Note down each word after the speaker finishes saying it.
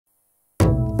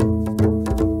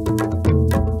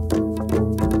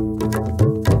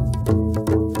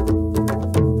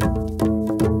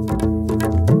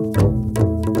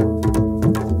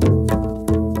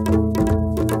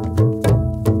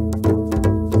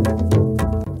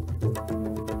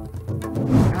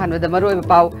अहनद मरोय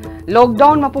पाव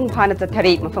lockdown मपुंग फाना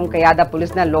चथरी मफम कयादा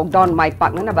पुलिसना lockdown माई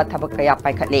पाकनना थबक कया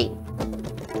पाइखटले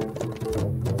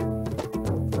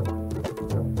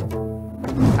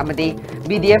अमदी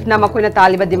BDF ना मखोइना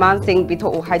तालिबा demand Singh पिथो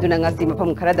हाइदुना ngasi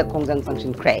मफम Khardah खोंजंग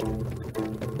suction ख्रे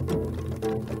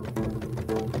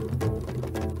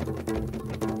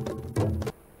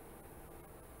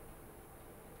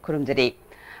खुरुमजरी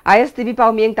ISTV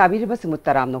पाव मियंग ताबिरिबा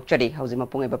सिमुत्तराम नोकचरी हौजि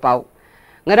मपुंग एबा पाव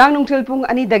ngarang nungthil pung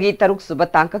ani dagi taruk suba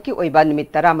tangka ki oiba nimit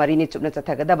tara marini chupna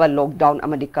chathagada lockdown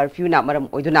amadi curfew na maram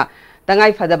oiduna tangai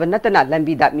phadaba natana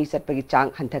lambi da mi satpagi chang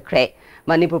hanthakre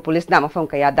Manipur police na mafam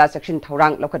kaya da section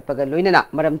thorang lokhat paga loinana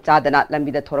maram chadana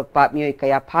lambi da thorakpa mioi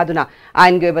kaya phaduna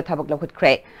ain goiba thabak lokhat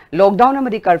kre lockdown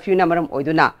amadi curfew na maram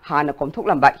oiduna hana komthok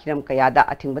lamba hiram kaya da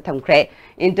athing batham kre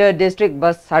inter district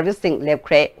bus servicing lab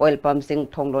kre oil pump sing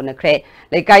thonglona kre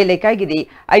lekai gidi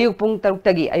ayuk pung taruk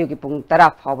tagi ayuki pung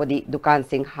tara phawadi dukan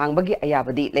sing hangbagi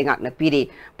ayabadi lengak na piri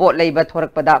pot leiba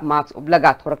thorak pada marks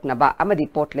ublaga thorak naba amadi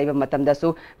pot leiba matam da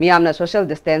su miyam na social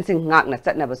distancing ngak na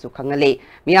chatna basu khangale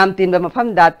miyam tin ba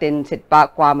mafam da tin sitpa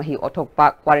kwa mahi othok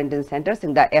pa quarantine center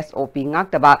sing da SOP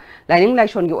ngak taba lining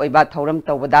laishon gi oiba thoram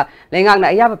tawbada lengak na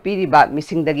ayaba piri ba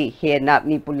missing dagi he na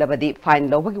mi pullabadi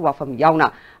fine lobagi wafam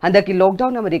yauna handaki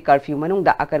lockdown amadi curfew manung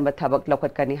da akan ba thabak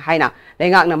lokhat kani haina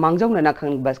lengak na mangjong na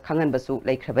khangan basu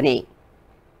laikhrabani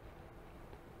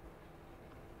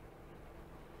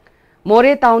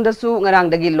More town dasu ngarang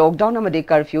dagi lockdown amadi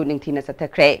curfew ningthina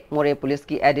sathakre More police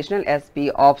ki additional SP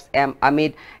Ops M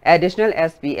Amit additional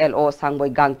SP LO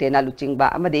Sangboy Gangte na luchingba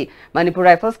amadi Manipur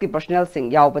Rifles ki personnel sing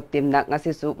yawba team na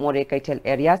ngasi su More Kaitel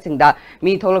area sing da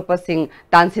mi tholokpa sing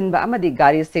tansinba amadi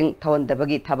gari sing thon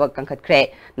dabagi thabak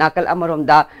kangkhatkre nakal amarom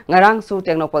da ngarang su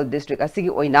Technopol district asigi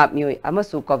oina mioi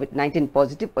amasu COVID-19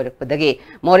 positive oirakpadagi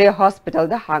More hospital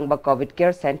da hangba COVID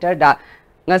care center da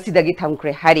ngasi dagi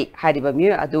thamkre hari ba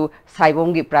mioi adu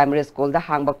saibomgi primary school da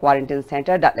hangba quarantine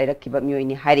center da lairakkiba mioi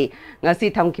ni hari ngasi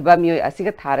thamkiba mioi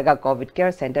asiga tharaga covid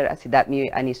care center asida mioi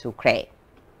ani sukre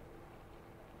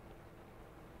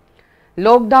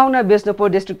Lockdown na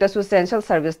Bisnupur district su essential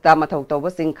service da mathau tawba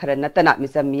sing khara natana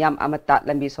misam miyam amata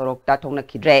lambi sorok ta thongna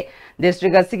khidre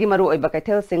district asigi maru oiba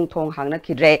kaithel sing thong hangna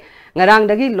khidre ngarang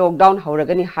dagi lockdown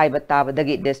hauragani haiba taba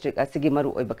dagi district asigi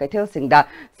maru oiba kaithel sing da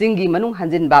singi manung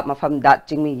hanjin ba mafam da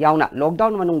chingmi yauna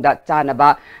lockdown manung da chana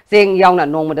ba sing yauna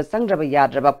nongmada sangraba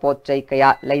yadraba pot chai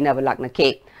kaya laina ba lakna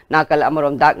ke nakal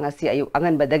amarom da ngasi ayuk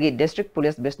angan badagi district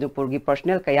police Bisnupur gi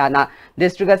personnel kaya na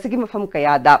district asigi mafam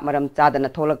kaya da maram chadana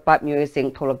tholakpa mioi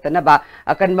sing tholoktana ba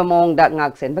akan bamong da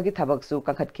ngak sen bagi thabak su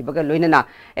kangkhat kibaga loinana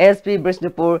SP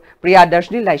Bisnupur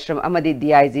Priyadarshini Laishram amadi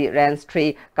DIG Range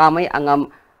 3 Kamai Angam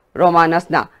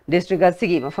Romanasna district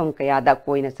asigi mafam kaya da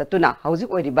koina satuna hauzik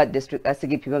oiriba district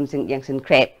asigi phibam sing yangsin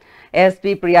kre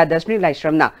SP Priyadarshini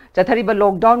Laishramna chathariba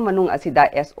lockdown manung asida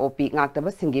SOP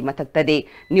ngaktaba singi mathaktade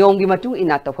niyomgi matung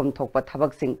ina tawham thokpa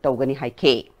thabak sing tawgani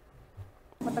haike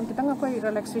matam kitang akoi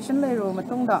relaxation leiro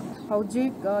matungda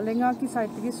hojik lenga ki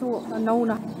side gi so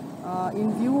nauna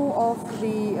in view of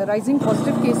the rising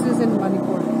positive cases in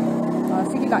Manipur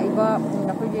sigi laiba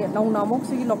akoi nauna mok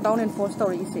sigi lockdown enforce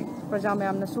tawri ise praja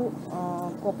mayam nasu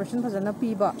cooperation phajana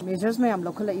piba measures mayam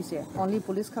lokhala ise only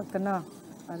police khaktana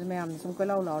as mayam sum ko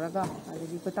lauraga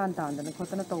adi patan tan dana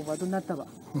khotana tawba du nataba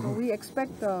so we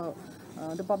expect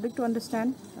the public to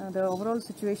understand the overall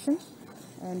situation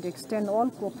and extend all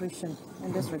cooperation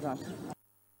in this regard.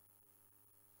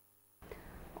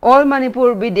 All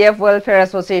Manipur VDF Welfare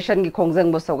Association ki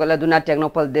khongjang bu sogaladuna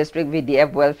Technopol District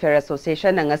VDF Welfare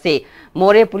Association ngase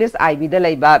More Police IB da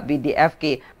laiba VDF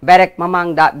ki barrack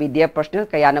mamang da VDF personnel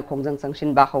kaya na khongjang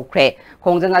sangshin ba hokre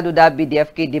khongjang adu da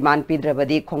VDF ki demand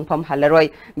pidrabadi khongpham halaroi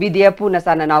VDF pu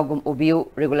nasana naugum ubiu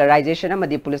regularization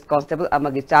amadi police constable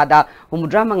amagi chada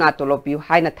humudra manga tolopiu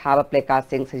haina thaba pleka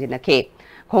sing sajinake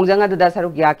khongjang adu da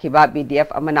saruk yakhiba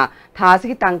VDF amana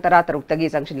thasigi tang tara taruk tagi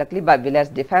sangshilakli ba village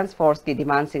defense force ki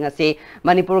demand sing ase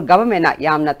Manipur government na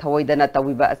yamna thawoidana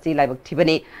tawiba asi laibak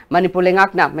thibani Manipur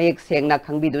lengak na mayek sengna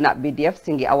khangbiduna VDF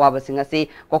singi awaba sing ase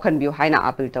kokhanbiu haina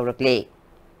appeal tawrakle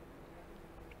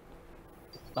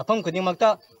mafam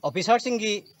khudingmakta officer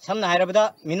singi samna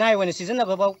hairabada minai wani season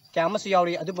ababa kyamasu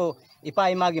yauri adubo ipa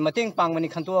ima gi mateng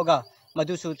pangmani khantoga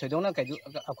madusu thodona kaidu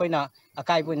akoina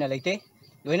akai boina leite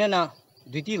loinana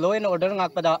duty law and order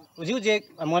ngakpada ujuje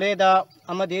Moreda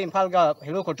amadi Imphalga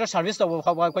helicopter service to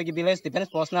khawa koi gi village defense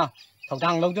force na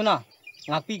thogdang logduna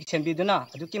ngakpi chenbiduna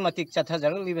aduki matik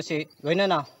chathajar libase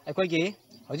loinana akoi gi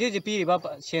hoji jipi riba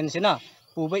sensina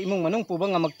puba imung manung puba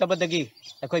ngamaktabadagi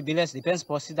akoi village defense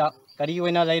force da kari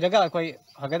oina lairaga akoi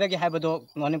hagadagi haibado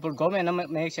Manipur government na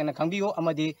mek sena khangbiyo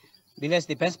amadi village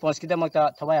defense force ki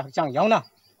damakta thawai hakchang yauna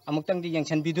अमुक्तंग दी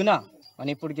यंगसन बिदुना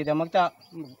मणिपुर की दमकता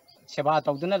सेवा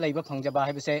तौदुना लैबा फंगजबा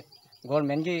हाइबसे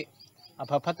government की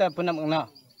अफफता पुनमना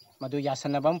मधु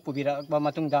यासनबम पुबिरबा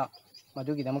मतुंगदा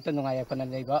मधु की दमकता नुंगाय खना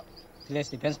लैबा village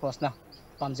defence force ना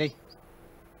पामजै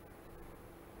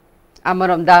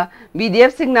अमरमदा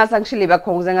BDF सिंगना संगशिलिबा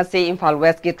खोंजंग से Imphal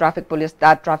waste की traffic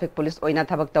police ओइना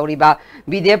थबक तौरिबा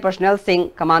BDF personal सिंग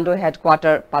commando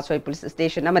headquarter पासोई police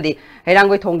station अमदी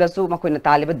हेरांगोई थोंगदसु मखोइना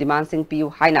तालिबा demand सिंग PU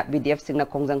हाइना BDF सिंगना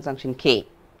खोंजंग संगशिनखे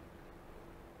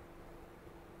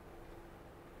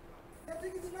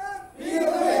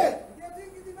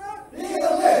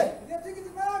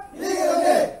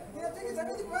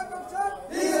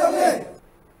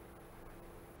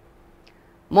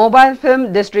mobile film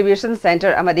distribution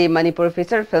centre अमदी Manipur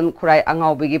feature film खुराई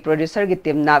अंगाउबी producer की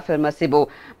team ना फिल्म असिबु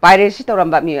पायरेसी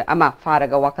तौरंबा मी अमा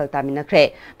फारगा वाखल तामिनख्रे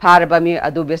फारबा मी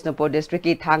अदु बिष्णुपुर डिस्ट्रिक्ट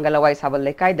की थांगलवाई साबल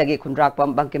लेकाई दगी खुंद्राकपम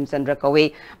बंकिम चंद्र कवे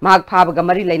माग फाबगा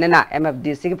मरी लेनना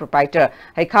एमएफडीसी की प्रोप्राइटर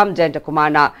हैखाम जयंत कुमार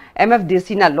ना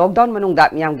एमएफडीसी ना लॉकडाउन मनुंगदा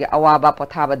मियाम की अवाबा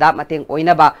पोथाबदा मतेंग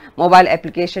ओइनबा mobile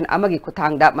application अमगी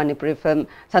खुथांगदा Manipuri film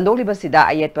संदोलिबसिदा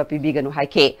अयेतपा पिबिगनु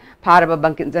हाइखे फारबा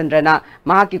Bankim Chandra ना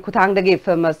महा की खुथांगदगी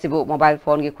फिल्म सिबु मोबाइल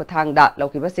फोन की खुथांगदा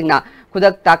लौकिबसिंगना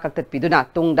खुदकता कक्तपिदुना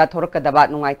तुंगदा थोरकदबा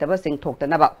नुंगाइतबसिंग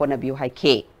थोक्तनबा होनबियु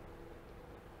हाइखे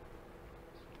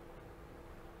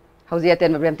हौजियातेन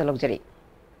मब्रेम तलौजरी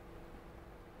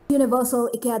Universal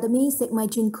Academy,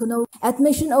 Sekmaichun Kuno.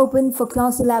 Admission open for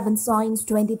Class 11 Science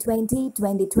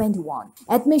 2020-2021.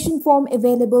 Admission form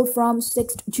available from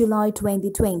 6th July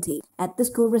 2020 at the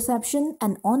school reception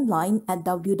and online at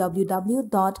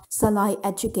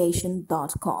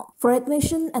www.salaieducation.com. For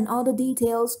admission and other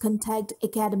details, contact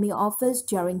Academy office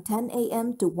during 10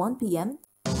 a.m. to 1 p.m.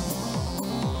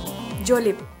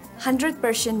 Jolib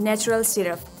 100% natural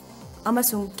syrup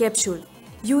amasung capsule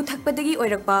yu thakpadagi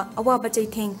oirakpa awaba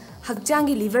chaitheng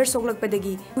hakjangi liver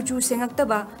soklakpadagi kuchu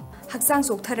sengakhtaba haksang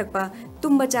soktharakpa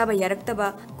tumba chaba yaraktaba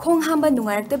khong hamba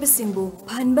nungaraktaba singbu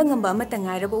phanba ngamba amata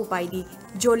ngairaba upaidi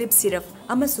Jolib syrup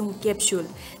amasung capsule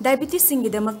diabetes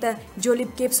singidamakta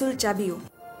Jolib capsule chabiyu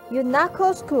UNACO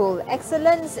School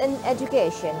Excellence in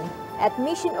Education.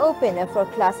 Admission open for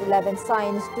Class 11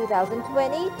 Science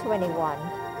 2020-21.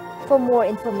 For more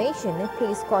information,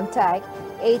 please contact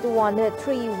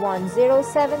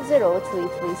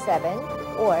 8131070337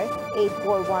 or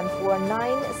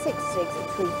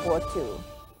 8414966342.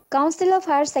 Council of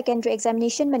Higher Secondary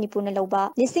Examination Manipur na lauba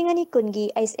Lisingani Kungi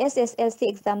SSSLC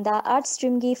exam da art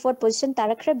stream gi 4th position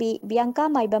tarakrabi Bianca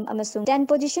Maibam amasung 10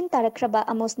 position tarakraba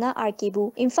Amosna Arkibu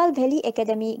Imphal Valley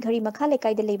Academy Ghari Makha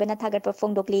Lekai da leibana thagat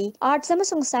performdokli arts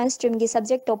amasung science stream gi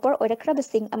subject topper oirakraba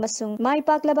sing amasung mai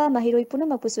paklaba mahiroi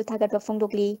punamakpusu thagat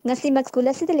performdokli ngasimak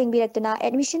school asida lengbiratuna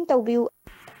admission tawbiu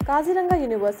Kaziranga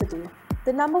University,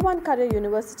 the #1 career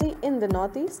university in the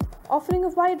Northeast, offering a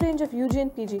wide range of UG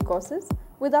and PG courses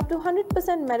with up to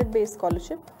 100% merit-based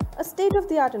scholarship, a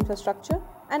state-of-the-art infrastructure,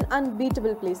 and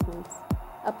unbeatable placements.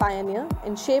 A pioneer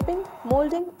in shaping,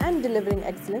 molding, and delivering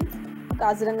excellence,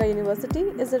 Kaziranga University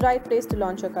is the right place to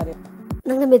launch your career.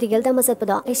 Nang medical ta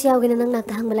masatpada Asiaugina nang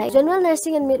nakahangmalai general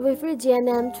nursing and midwifery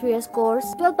GNM 3 years course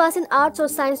 12 in arts or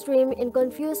science stream in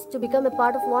confused to become a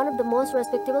part of one of the most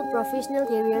respectable professional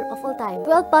career of all time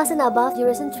 12 and above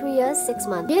duration 3 years 6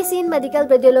 months BSc in medical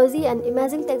radiology and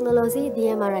imaging technology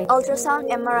DMRI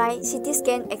ultrasound MRI CT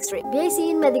scan X-ray BSc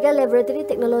in medical laboratory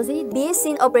technology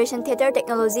BSc in operation theater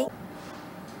technology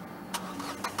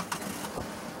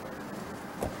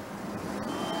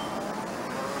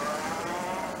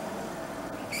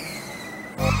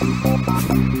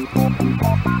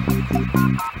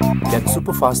Get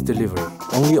super fast delivery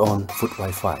only on Food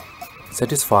Wi-Fi.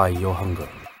 Satisfy your hunger.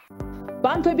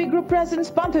 Panthobi Group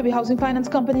presents Panthobi Housing Finance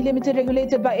Company Limited,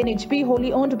 regulated by NHB,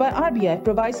 wholly owned by RBI,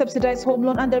 provides subsidized home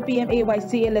loan under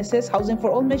PMAYCLSS Housing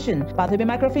for All mission. Panthobi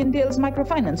Microfinance deals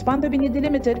microfinance. Panthobi Nidhi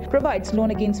Limited provides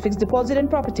loan against fixed deposit and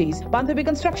properties. Panthobi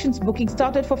Constructions booking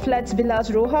started for flats,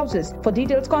 villas, row houses. For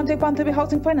details, contact Panthobi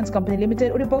Housing Finance Company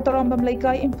Limited, Uripoktarambam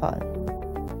Laikai, Imphal.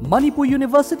 Manipur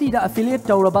University da affiliate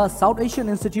Tauraba South Asian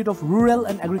Institute of Rural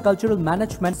and Agricultural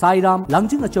Management Sairam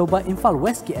Langjing Achoba Imphal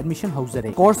West ki admission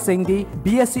housere course singdi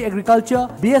BSc Agriculture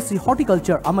BSc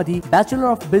Horticulture amadi Bachelor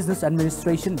of Business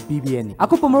Administration BBA ni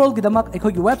aku pamrol gidamak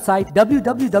ekhogi website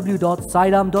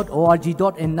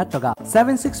www.sairam.org.in natraga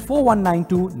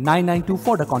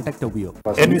 7641929924 da contact tabiyo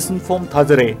admission form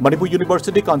thajare Manipur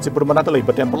University Kancipur manata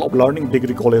laiba Temple of Learning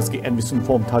Degree College ki admission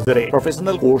form thajare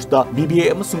professional course da BBA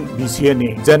amasung BCA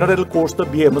ni General course the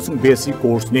BA amasung basic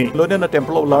course ni loina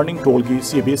Temple of Learning toll gi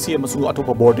CBSE amasung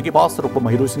atopa board ki pass ro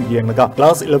mahiru sing yengnaga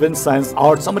class 11 science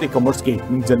arts amari commerce ki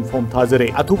mingjan form thajare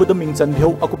athubada mingchan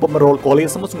dheu akupa marol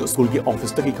college amasung school ki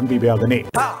office ta ki khangbi beagane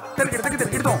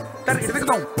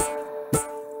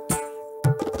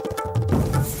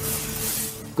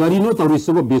Karino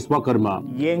Taurisuba Biswakarma.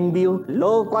 Yang Bill,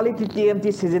 low quality TMT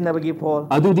season na bagi Paul.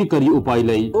 Adudi Kari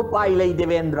Upailay. Upailay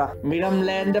Devendra. Miram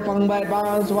land pang by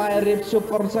bounce wire rip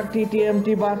super sakti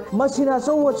TMT bar. Masina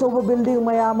so building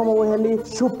mayama heli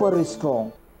super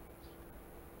strong.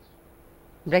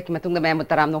 Break matung na may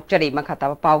mutaram nokchari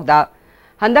makata pauda.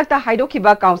 Handakta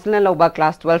haidokiba council na loba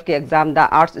class 12 ke exam da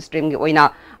arts stream gi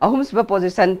oina ahumsba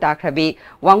position takhrabi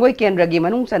wangoi kendra gi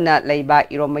manungsanna leiba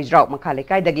iromajrau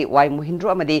makhalekai dagi wai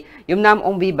muhindro amadi yumnam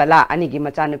ongbi bala ani gi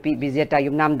machanupi bizeta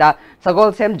yumnam da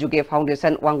sagol sem juge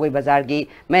foundation wangoi bazar gi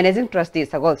managing trustee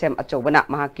sagol sem achobana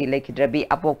mahaki lekhidrabi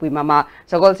apokwi mama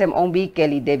sagol sem ongbi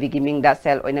keli devi gi mingda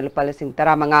sel oina lupalising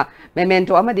taramanga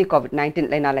memento amadi covid-19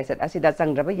 laina laisat asida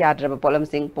sangraba yadraba polam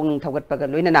sing punung thogat paga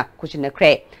loinana kuchina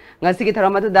kre ngasigi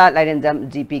tharamadu da lairenjam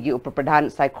GP gi upradhan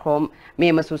Cychrome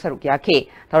me masu saruk yakhe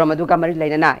tharamadu ga mari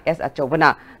lainana S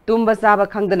achobana tumba saba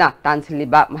khangdana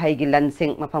tansiliba mahai gi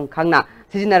lansing mafam khangna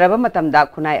sijinaraba matamda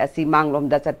khunai asi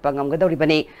manglomda chatpa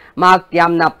ngamgadoribani mak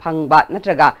yamna phangba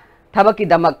natraga thabaki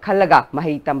damak khallaga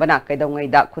mahai tambana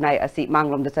kaidongaida khunai asi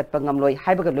manglomda chatpa ngamloi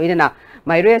haibaga loinana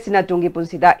mairoi asina tungi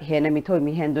punsida hena mithoi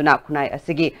mi henduna khunai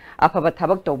asigi afaba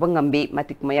thabak toba ngambi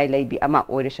matik mayai leibi ama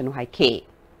oiresanu haikhe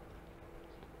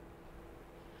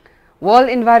World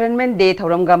Environment Day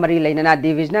Thauramga Mari Lainana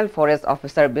Divisional Forest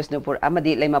Officer Bisnupur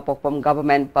Amadi Laima Pokpam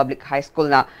Government Public High School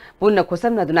na punna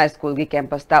khusam naduna school gi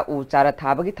campus ta u chara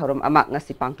thabagi thauram ama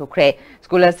ngasi pangthokre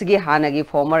school asigi hanagi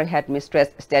former headmistress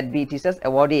State B Teachers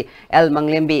Awardee L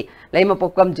Manglembi Laima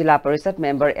Pokpam Jilla Parishad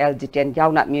member L Jiten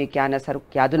yauna mui kyana saruk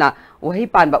kyaduna uhi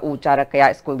panba u chara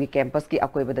kaya school gi campus ki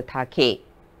akoibada thakhe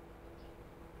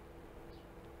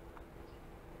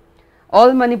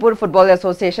All Manipur Football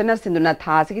Association as Sinduna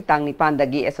Thasiki Tangni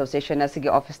Pandagi Association as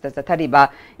Office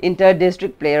Tatariba Inter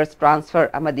District Players Transfer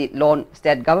Amadi Loan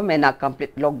State Government na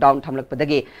complete lockdown Tamlak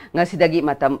Padagi Ngasidagi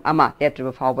Matam Ama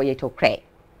Tetriba Fawba Yeto Kre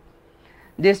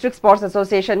District Sports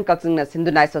Association Kaksing na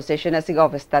Sinduna Association as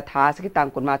Office Tathasiki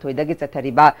Tangkunma Thoidagi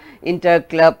Tatariba Inter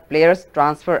Club Players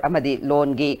Transfer Amadi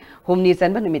Loan Gi Humni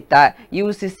Sanba Nimita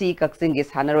UCC Kaksing is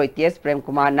Hanaroi TS Prem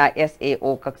Kumar na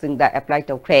SAO Kaksing da apply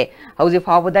to Kre Hausi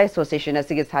Fawada Association as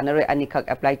Hanaroi Anikak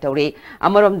apply to Re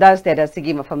Amarom da State as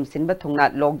Mafam Sinba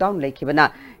Thungna lockdown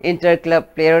Lakibana Inter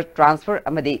Club Player Transfer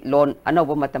Amadi Loan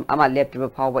Anobomatam Ama Leptriba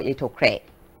Fawa Yeto Kre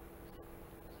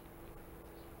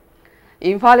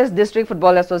Imphal District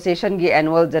Football Association gi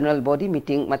annual general body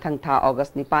meeting mathang tha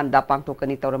August 9 da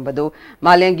pangthokani tawrambadu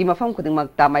malengi mafam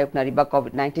khudingmakta mayoknariba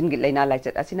covid-19 gi laina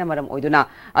laichat asina maram oiduna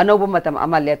anobo matam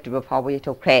ama leptriba fawa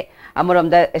yethokre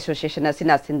amaramda association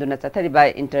asina sinduna chathariba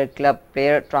inter club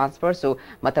player transfer su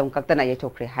matam kaktana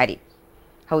yethokre hari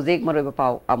hauzik maroiba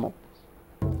pau amo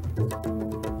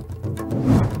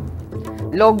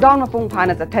lockdown mapung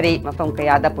phana chathari mafam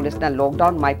kayada police na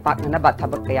lockdown mai pakna ba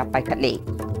thabak kaya paikhatle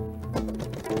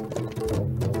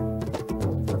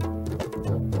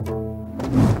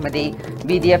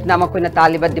BDF nama koina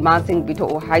taliba demand sing bitho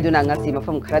haiduna ngasi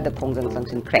mafam khara da khongjang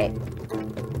sangsin kre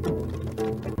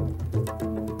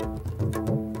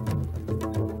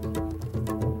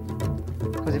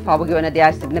Kozi fabu gi ona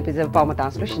dia signa pizza pa ma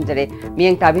transmission jare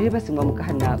mieng tabiri ba singom ka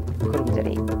hanna